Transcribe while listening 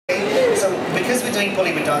because we're doing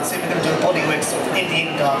Bollywood dancing, we're going to do a Bollywood sort of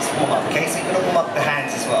Indian dance warm-up, okay? So you're going to warm up the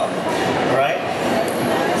hands as well, alright?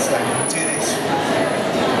 So do this.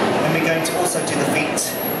 And we're going to also do the feet.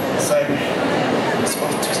 So just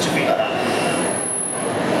want to twist your feet like that.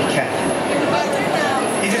 You can.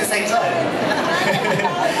 You do it at the same time?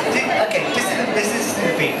 Okay, just do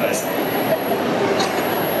the feet first.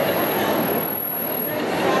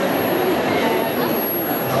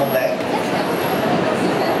 Whole leg.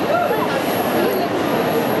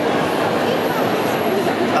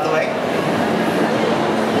 Other way.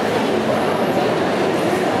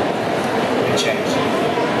 And change.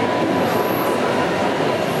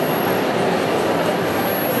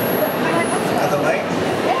 Other way.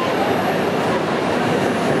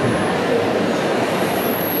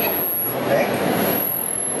 Whole leg.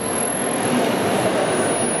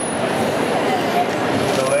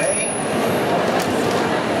 Other way.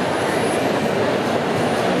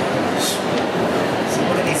 So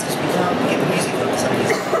what it is we can't get the music on for some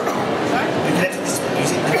reason. We connected this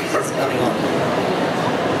music, the music's coming on.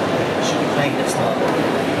 It should be playing next time.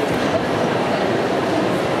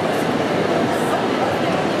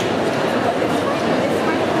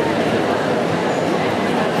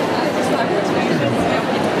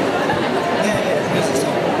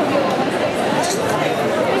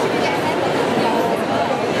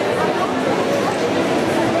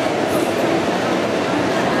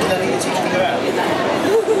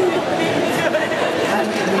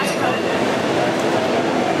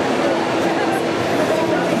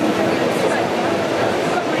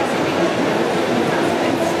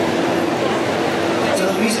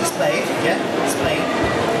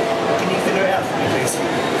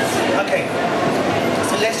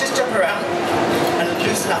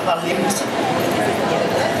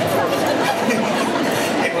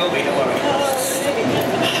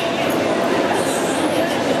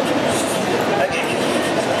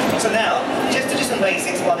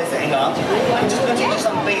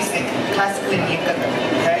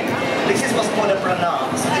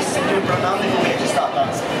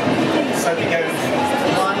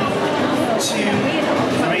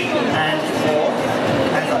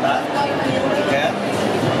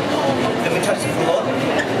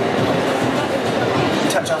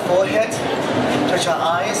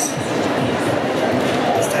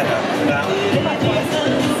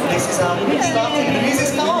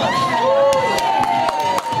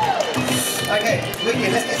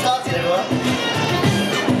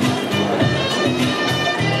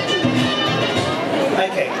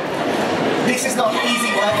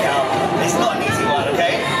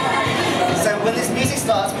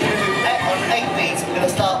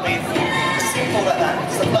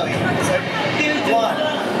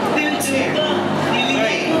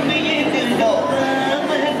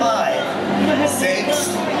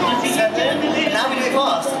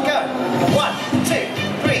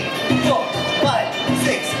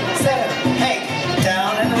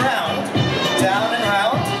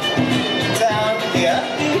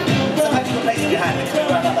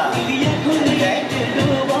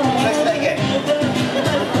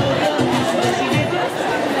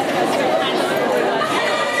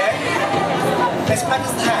 Let's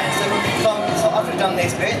practice the hands. So after we've done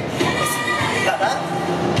this bit, it's like that,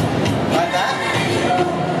 like that,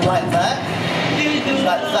 like that,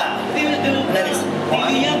 like that. And then it's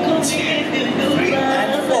 1, 2, 3,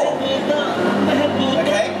 and 4.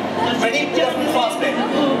 Okay? Ready? Do it from the fast bit.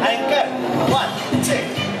 And go. 1, 2,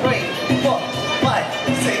 3, 4, 5,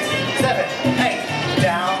 6, 7, 8.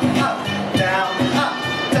 Down, up, down, up,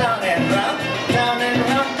 down and round,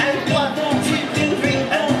 and 1, 2, 3,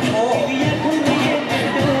 and 4.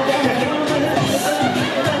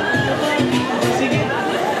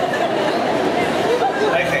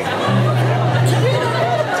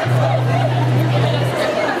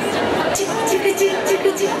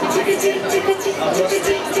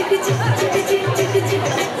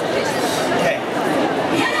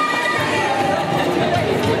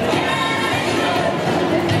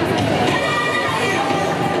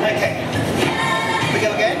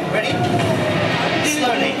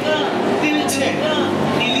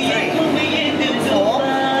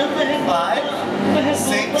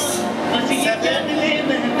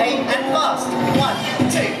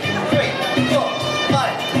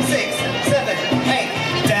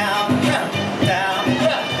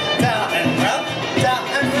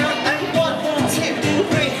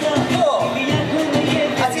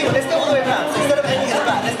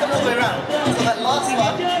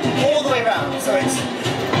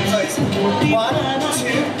 So it's 1,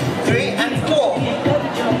 2, 3, and 4.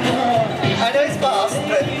 I know it's fast,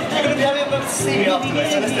 but you're going to be able to see me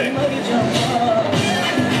afterwards, so let's do it.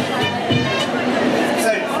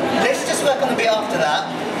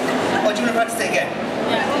 again?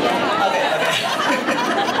 Okay, okay.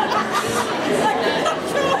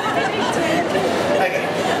 Okay.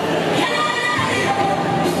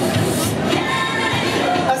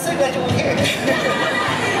 I'm so glad you're all here.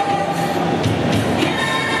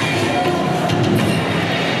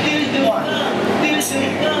 One, two,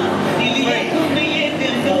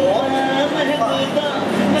 three, 4,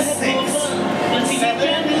 5, 6, 7,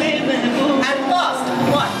 and fast.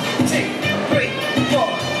 1, 2, 3, 4,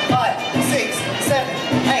 5, 6, 7,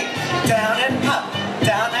 8. Down and up,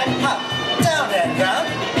 down and up, down and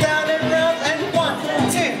round, and 1,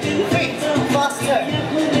 2, 3, fast turn.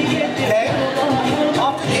 Okay.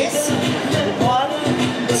 After this, 1,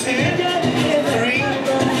 2, 3,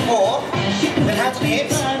 4. Then hands on the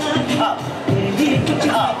hips, up,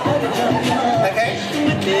 up. Okay.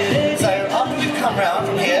 So after we've come round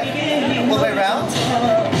from here, all the way round. 1,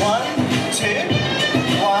 2,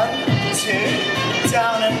 1, 2,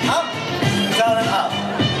 down and up, down and up.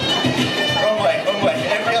 Wrong way, wrong way.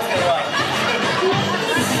 Everybody else get it right.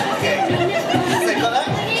 Okay. So you got that?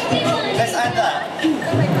 Let's add that.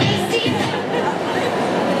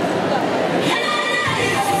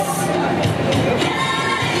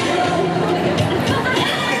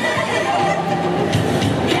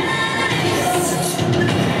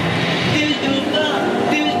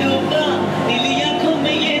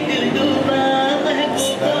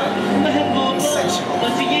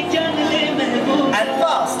 And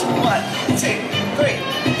fast. 1, 2, 3,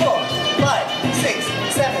 4, 5, 6,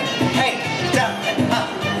 7, 8. Down and up,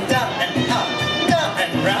 down and up, down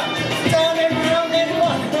and round, and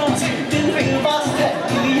 1, 2, 3, fast head.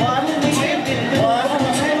 1, 2, 1,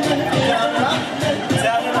 2, down and up,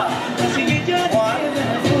 down and up. 1,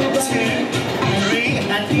 2, 3,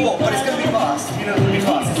 and 4. But it's going to be fast. You know it's going to be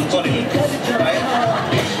fast. It's the body. Right?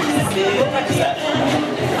 We'll practice that.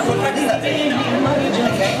 We'll practice that bit.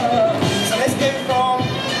 Okay? So let's go from,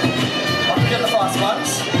 we've done the fast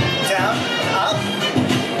ones, down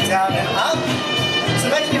and up, so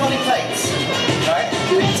imagine you're holding plates, right?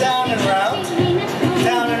 Down and round,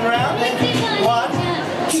 then 1,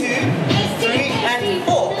 2, 3, and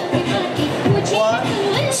 4. 1,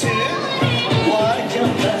 2,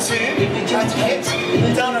 hands on hips,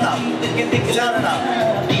 down and up,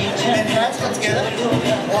 then hands come together,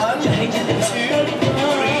 1, 2, 3,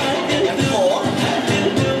 and 4.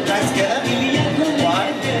 Hands together. 1,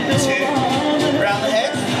 2, round the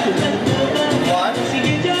head. 1, 2,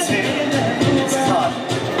 this is hard.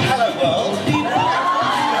 Hello world.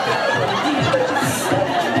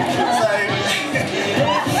 So,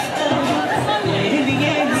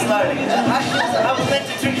 slowly. I was meant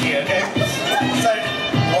to trick you, okay? So,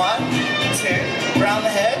 1, 2, round the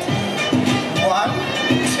head. 1,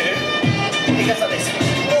 2, he goes like this.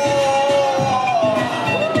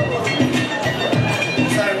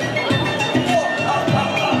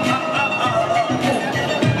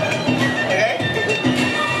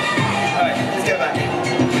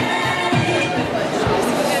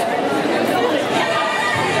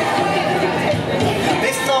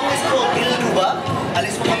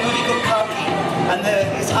 And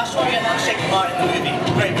it's Ashwarya and Akshay Kumar in the movie.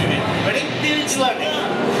 Great movie. Ready? Slowly.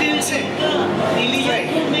 2, 3,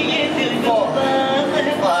 4,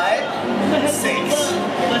 5, 6,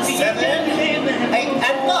 7, 8,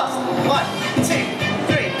 and fast. 1, 2,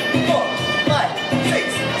 3, 4, 5,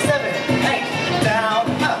 6, 7, 8. Down,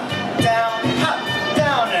 up, down,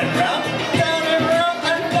 and round,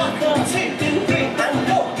 and 1, 2, 3, and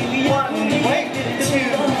 4. 1 way, 2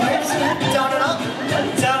 ways, down and up,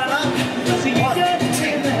 down and up. 1,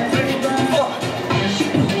 2, 3, 4.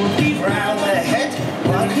 Round the head.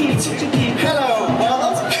 1, 2. Hello,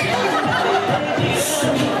 world.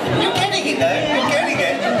 You're getting it though. You're getting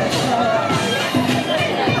it.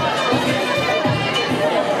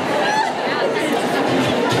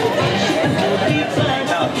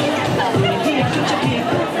 Now.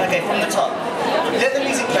 Okay, from the top. Let the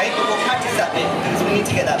music play, but we'll practice that bit because we need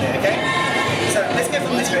to get that bit. Okay. So let's go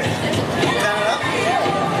from this bit. Down and up.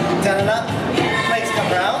 Down and up, plates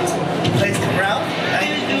come round,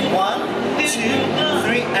 and 1, 2,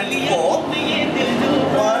 3, and 4. 1,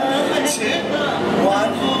 2,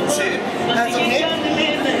 1, 2, hands on hip,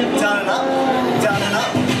 down and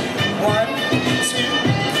up, 1, 2,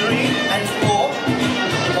 3, and 4.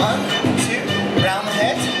 1, 2, round the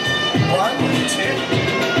head, 1, 2,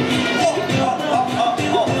 oh.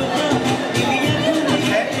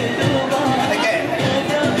 Okay.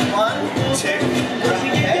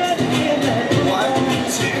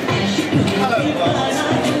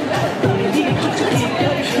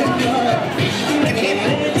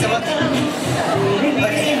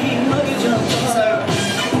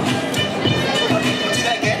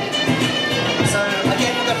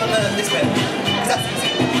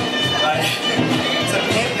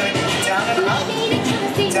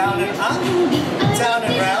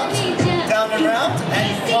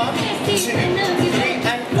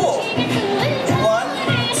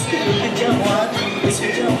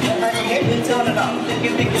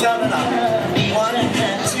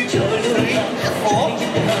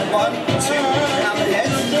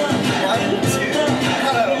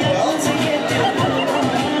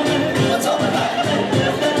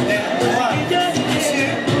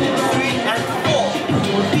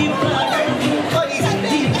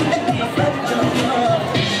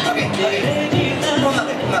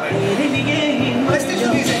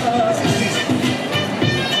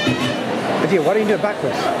 Adeel, why don't you do it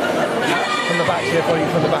backwards? From the back, so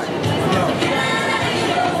from the back.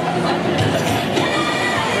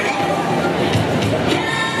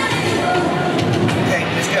 Okay,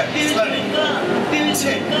 let's go. Slowly. 2,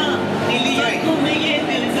 3,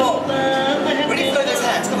 4. Ready for those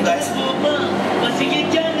hands, come on guys.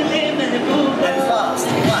 And fast.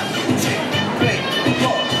 1, 2, 3,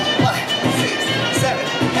 4, 5, 6, 7,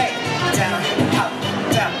 8. Down, up,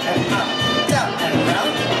 down, and up, down, and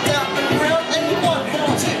round, and 1,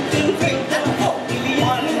 2, 3, and 4.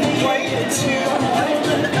 1 way, 2 way,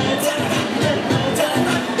 down, down,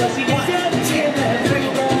 1, 2, 3,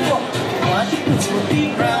 4. 1, 2,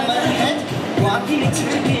 round the head. 1, 2,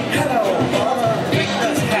 hello. Bring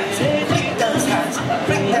those hands, bring those hands,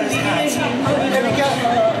 bring those hands. There we go.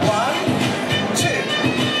 1, 2,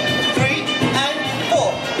 3, and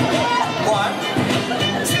 4. 1,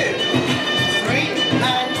 2, 3,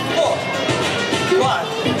 and 4. 1,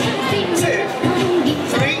 2,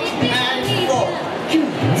 3, and 4.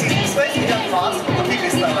 See, it's supposed to be done fast, but keep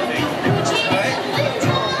it slow, I think. Alright?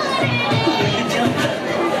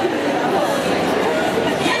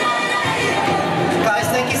 Guys,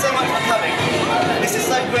 thank you so much for coming. This is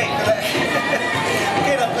so great.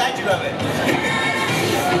 Good, I'm glad you love it.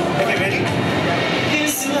 Okay, ready?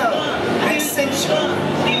 Slow and sensual.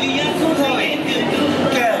 Flowing.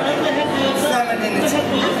 Girl. Femininity.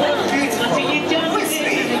 Beautiful.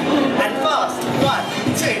 Wispy. And fast. 1,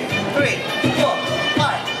 2, 3, 4,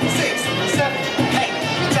 5, 6, 7, 8.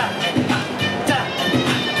 Down and up. Down and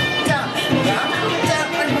up. Down and round. Down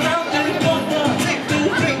and round. And 1, 2,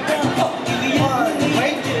 3, and 4. 1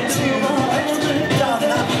 way, 2 way. Down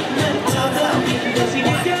and up. Down and up.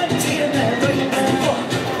 1, 2, 3, and 4.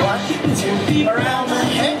 1, 2, around the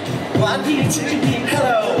head. 1, 2,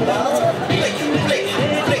 hello, world. Flick, flick,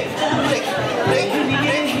 flick, flick, flick, flick.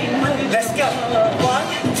 Let's go. 1,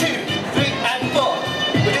 2, 3, and 4.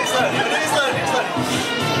 We'll do it slowly. We'll do it slowly. Slowly.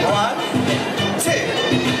 1, 2,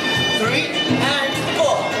 3, and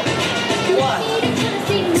 4. 1,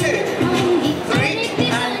 2, 3,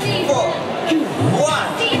 and 4.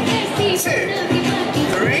 1, 2,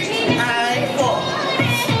 3, and 4.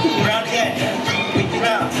 Round again.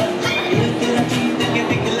 Round.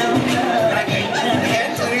 Again,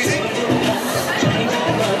 to the music.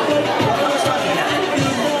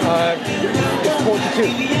 It's 42.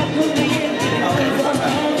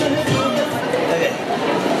 Okay.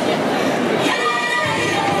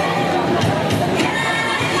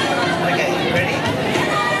 Okay, ready?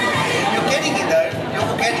 You're getting it though.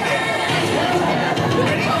 You're getting it.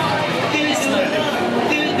 Ready? Slowly.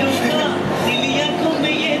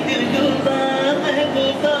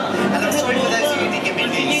 And I'm sorry for those of you who didn't give me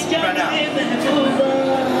these right now. 1,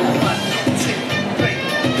 2, 3,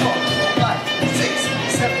 4, 5, 6,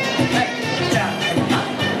 7, 8. Down and up,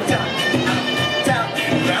 down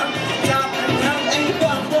and up, down and round, and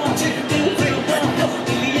 1, 2, 3, and 4.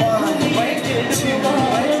 1 way, 2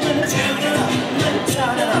 way, down and up,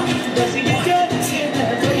 down and up. 1, 2,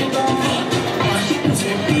 3, 4. 1,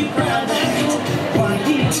 2, round the head. 1,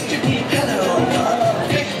 2, hello.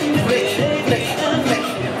 Flick, flick, flick, flick,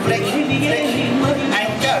 flick, flick,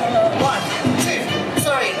 and go. 1, 2.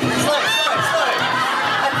 Sorry, slow.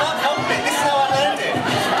 I can't help it. This is how I learned it.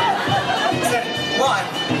 So, 1,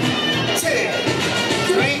 2,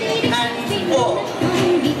 3, and 4.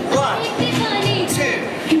 1, 2,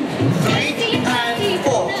 3, and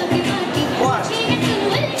 4. 1,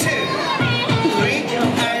 2, 3,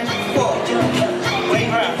 and 4.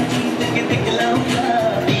 Wave around.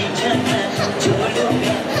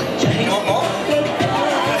 You want more?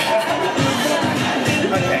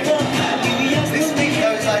 Okay. This beat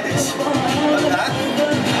goes like this. Like that.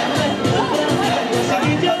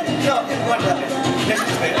 No, one like it. Let's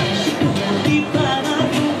just wait.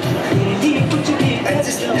 And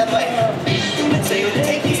just the other way. So you're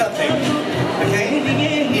taking something, okay?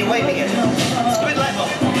 You're waving it. Screw the light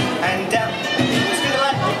bulb. And down. Screw the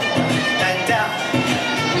light bulb. And down.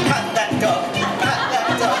 Cut that dog. Cut that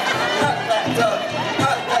dog. Cut that dog.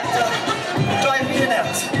 Cut that dog. Dry your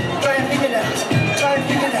fingernails. Dry your fingernails. Dry your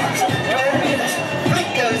fingernails. Dry your fingernails. Flick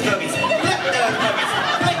those doggies. Flick those doggies.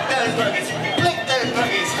 Flick those doggies. Flick those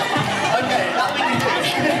doggies. Okay, that we can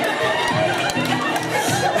do.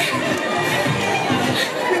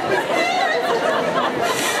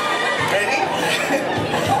 Ready?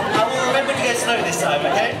 I will remember to go slow this time,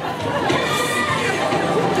 okay?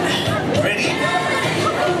 Ready?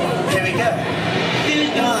 Here we go.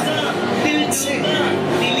 1, 2,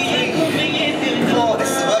 3, 4.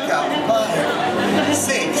 This is a workout. 5,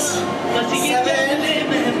 6, 7,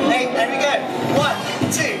 8. There we go. 1,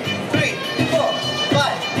 2, 3, 4,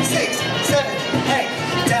 5, 6, 7, 8.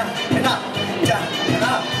 Down and up.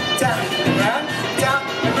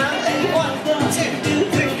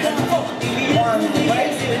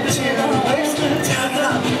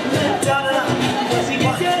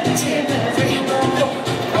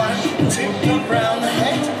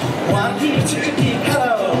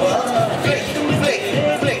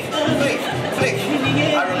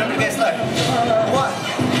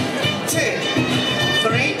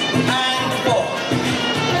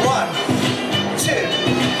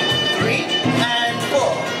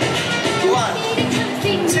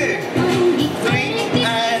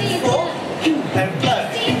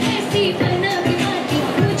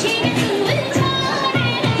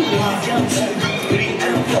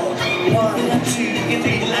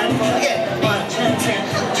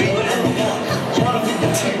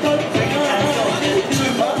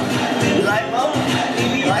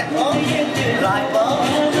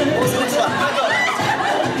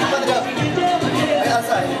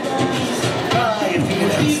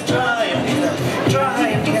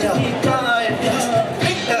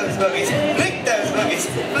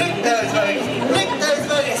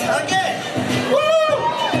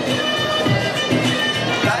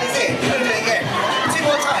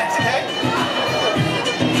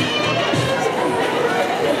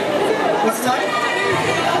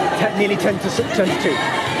 Nearly 10 to 2.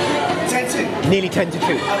 10-2. Nearly 10 to 2.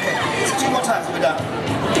 Okay, so 2 more times and we're done.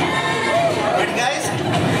 Ready, guys?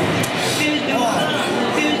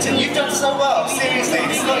 1, 2. You've done so well. Seriously,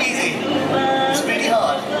 this is not easy. It's really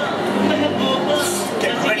hard.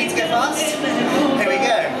 Get ready to get fast? Here we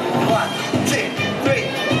go. 1, 2,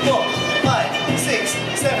 3, 4, 5, 6,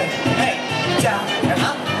 7, 8. Down and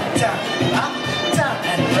up, down, up, down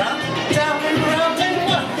and round, down and round. And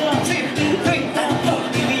 1, 2, 3, and 4.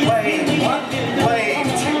 Wave 1, wave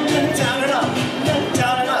 2, down and up,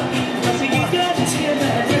 down and up. 1, 2, 3,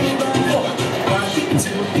 4. 1,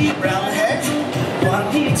 2, round the head.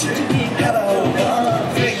 1, 2, hello.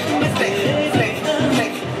 Flick, flick, flick,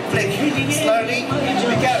 flick, flick. Slowly, here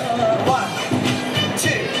we go. 1, 2,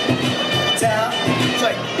 down,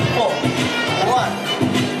 3, 4. 1,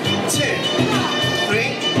 2,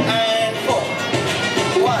 3, and 4.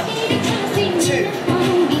 1, 2,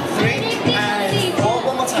 3, and 4.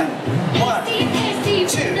 One more time. 1,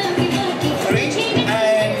 2, 3,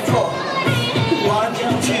 and 4. 1,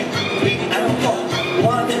 2, 3, and 4.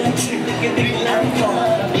 1, 2, 3, and 4.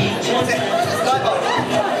 What's it? Light bulb.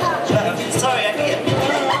 Sorry, I forget.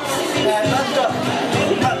 Pat the dog.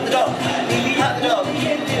 Pat the dog. Pat the dog.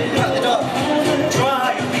 Pat the dog. Dry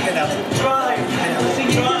your fingernails. Dry your fingernails.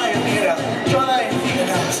 Dry your fingernails. Dry your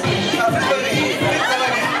fingernails. Flick the boogie.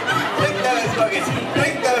 Flick those boogies.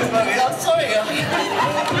 Flick those boogies. I'm sorry.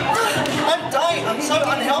 I'm dying. I'm so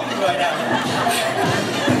unhealthy right now.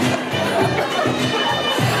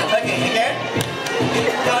 Okay, again.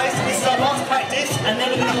 Guys, this is our last practice, and then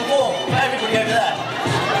we're going to perform for everybody over there.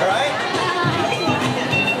 Alright?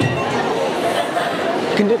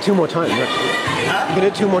 You can do it 2 more times, actually. Huh? You can do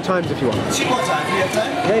it 2 more times if you want. 2 more times, do you have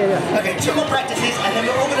time? Yeah. Okay, 2 more practices, and then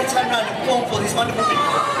we're all going to turn around and perform for these wonderful people.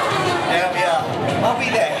 There we are. I'll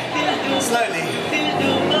be there. Slowly.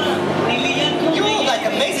 You're like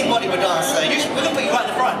amazing Bollywood dancer. We're going to put you right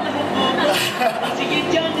in the front.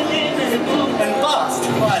 And fast.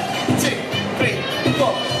 1, 2, 3,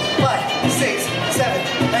 4, 5, 6, 7,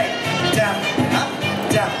 8. Down and up,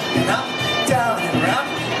 down and up, down and round,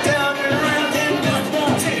 down and round, and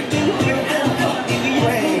 1, 2, 3, and 4.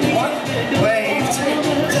 Wave 1, wave 2,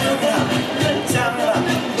 down and up, down and up.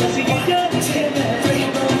 1, 2, 3,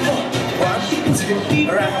 4. 1,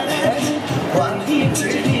 2, around the head. 1, 2,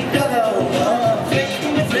 hello. Flick,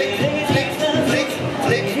 flick, flick, flick,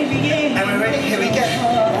 flick. And we're ready. Here we go.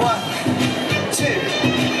 1, 2,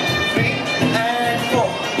 3, and 4.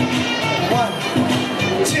 1,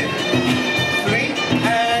 2, 3,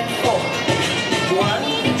 and 4. 1,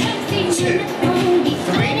 2,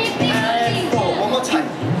 3, and 4. One more time.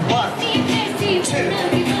 1, 2,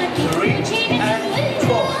 3, and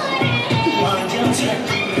 4. 1, 2,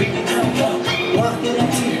 3, and 4. 1, 2, 3,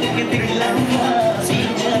 and 4.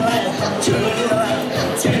 To the left,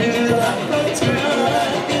 to the left, to the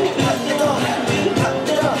left. Pat the dog, pat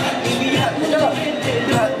the dog, pat the dog,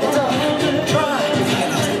 pat the dog. Try your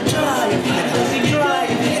fingers, try your fingers, try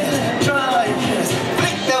your fingers, try your fingers.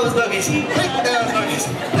 Flick those boogies, flick those boogies,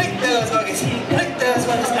 flick those boogies, flick those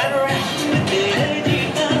boogies, and around.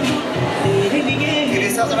 Give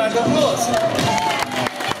yourselves a round of applause.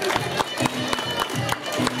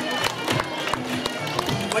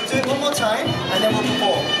 We'll do it one more time, and then we'll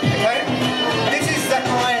perform, okay? This is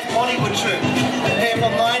Zakariya Adeel Bollywood troupe, here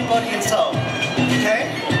from Mind, Body and Soul, okay?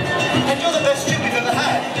 And you're the best troupe we've ever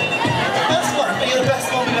had. The best one, but you're the best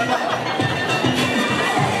one we've ever had.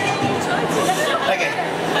 Okay.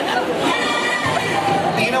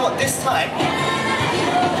 But you know what, this time,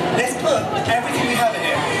 let's put everything we have in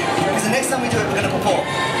here, because the next time we do it, we're going to perform.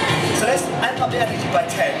 So let's amp up the energy by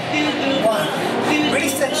 10. 1, really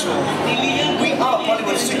sensual. We are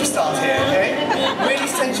Bollywood superstars here, okay? Really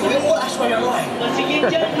sensual. We're all Ashwari alive. Here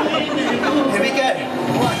we go.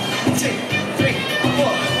 1, 2, 3, 4,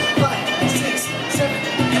 5, 6, 7,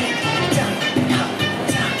 8. Down, up,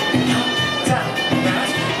 down, up, down, round,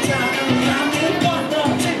 down, round.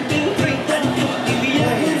 1, 2, 3, and 4.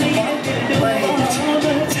 Wave 1, wave 2,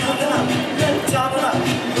 down and up, down and up.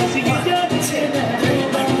 1, 2, 3,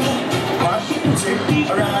 and 4. 1, 2,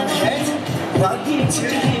 around the head. 1, 2,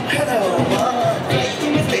 hello. Flick,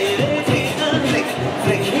 flick, flick, flick,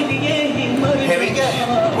 flick. Here we go.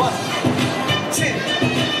 1, 2,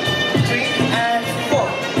 3, and 4.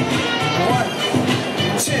 1,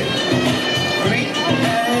 2, 3,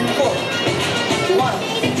 and 4. 1,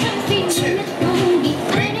 2,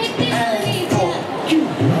 3, and 4.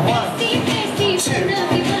 1, 2,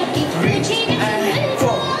 3, and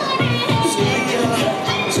 4.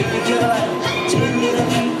 To the left, to the left, to the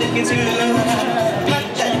left, to the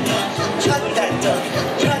left.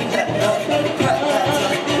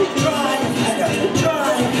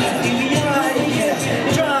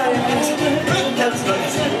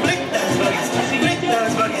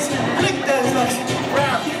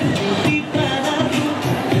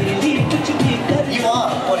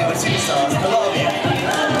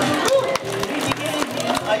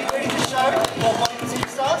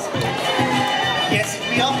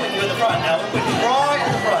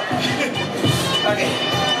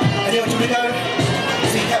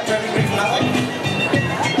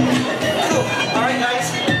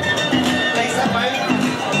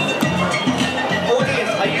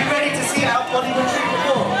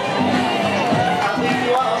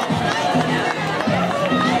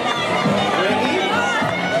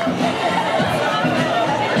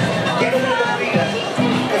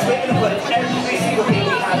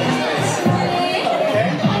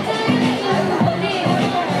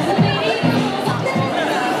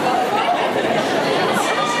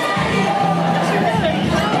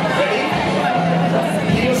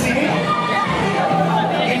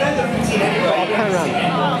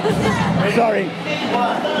 Sorry. 1,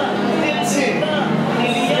 2,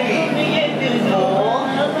 3, 4,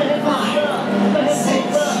 5,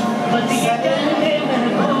 6, 7.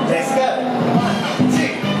 Let's go. 1,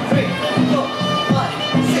 2, 3, 4, 5,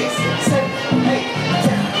 6, 7, 8.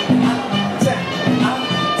 Down, up, down, up,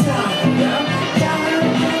 down, down, down.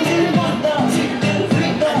 1, 2,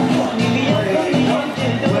 3, 4.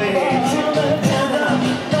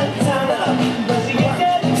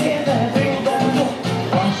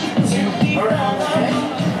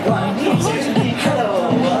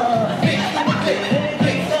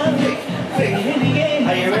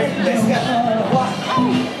 Are you ready? Let's go. 1,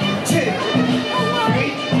 2,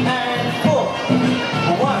 3, and 4.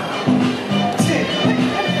 1, 2,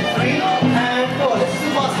 3, and 4. This is the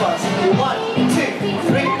fast ones. 1, 2,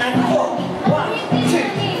 3, and 4. 1, 2,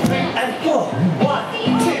 3, and 4. 1,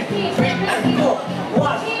 2, 3, and 4.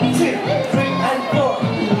 1, 2, 3, and 4.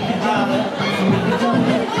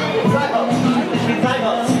 Fly box. Fly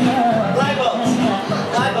box. Fly box.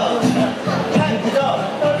 Fly box. Pat the dog.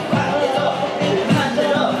 Pat the dog. Pat the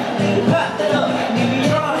dog. Pat the dog.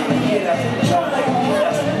 Try and get us. Try and get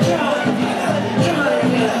us. Try and get us. Try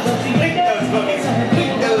and get us. Lick those buggies.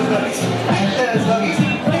 Lick those buggies. Lick those buggies.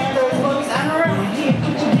 Lick those buggies and around.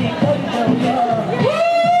 Woo!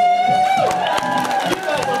 You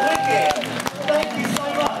guys are wicked. Thank you so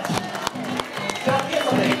much. Can I get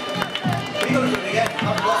something? You gotta do it again.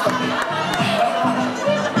 I've lost something.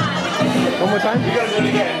 One more time. You gotta do it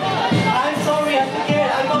again. I'm sorry, I forget.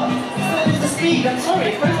 I got the speed. I'm sorry.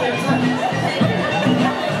 It's supposed to be every time.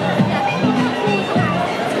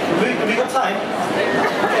 Have we got time?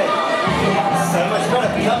 Okay. So much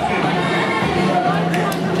better. We love you.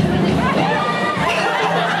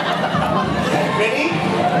 Ready?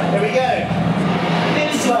 Here we go.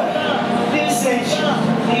 Slow. Cinch.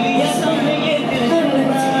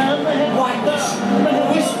 Whiteness.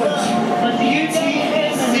 Whispers. Beauty.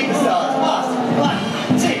 Superstars. Fast. 1,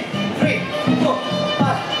 2, 3, 4,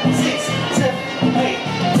 5, 6, 7, 8.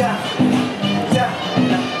 Down. Down.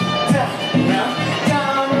 Down. Round.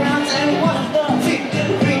 Down. Round. And 1, 2,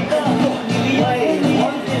 3, 4. Wave.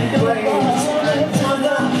 Wave. Down.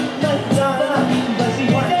 Down.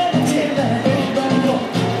 1, 2, 3, 4.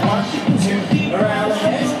 1, 2. Around the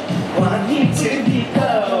head. 1, 2, go.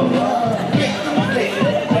 Flick. Flick.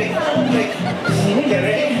 Flick. Flick. Get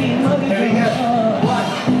ready? Here we go. 1,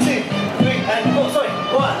 2, 3, and 4. Sorry.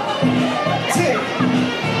 1, 2,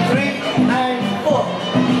 3, and 4.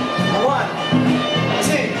 1,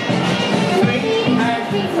 2, 3, and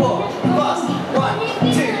 4. Fast. 1,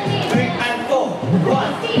 2, 3, and 4.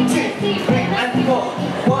 1, 2, 3, and 4.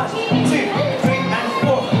 1, 2, 3, and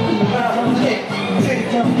 4. 1, 2,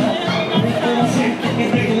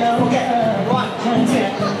 3, 4. Okay. 1, 2,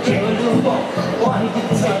 3, 4. 1,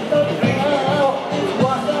 2, 3, 4.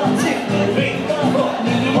 1, 2, 3, 4.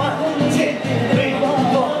 1, 2, 3, 4.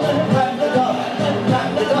 Clap the dog. Clap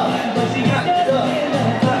the dog. Clap the dog.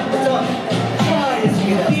 Clap the dog. Try to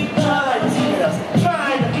get us. Try to get us.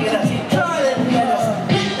 Try to get us. Try to get us.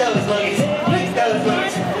 Lick those buggies. Lick those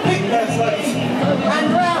buggies. Lick those buggies. And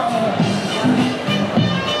round.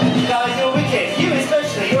 Guys, you're wicked. You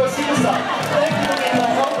especially. You're a superstar. Thank you for being my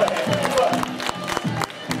helper here.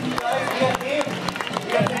 Guys, we got him. We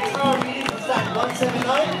got the guitar reading from Zach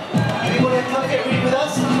 179. Do you want to come get read with us?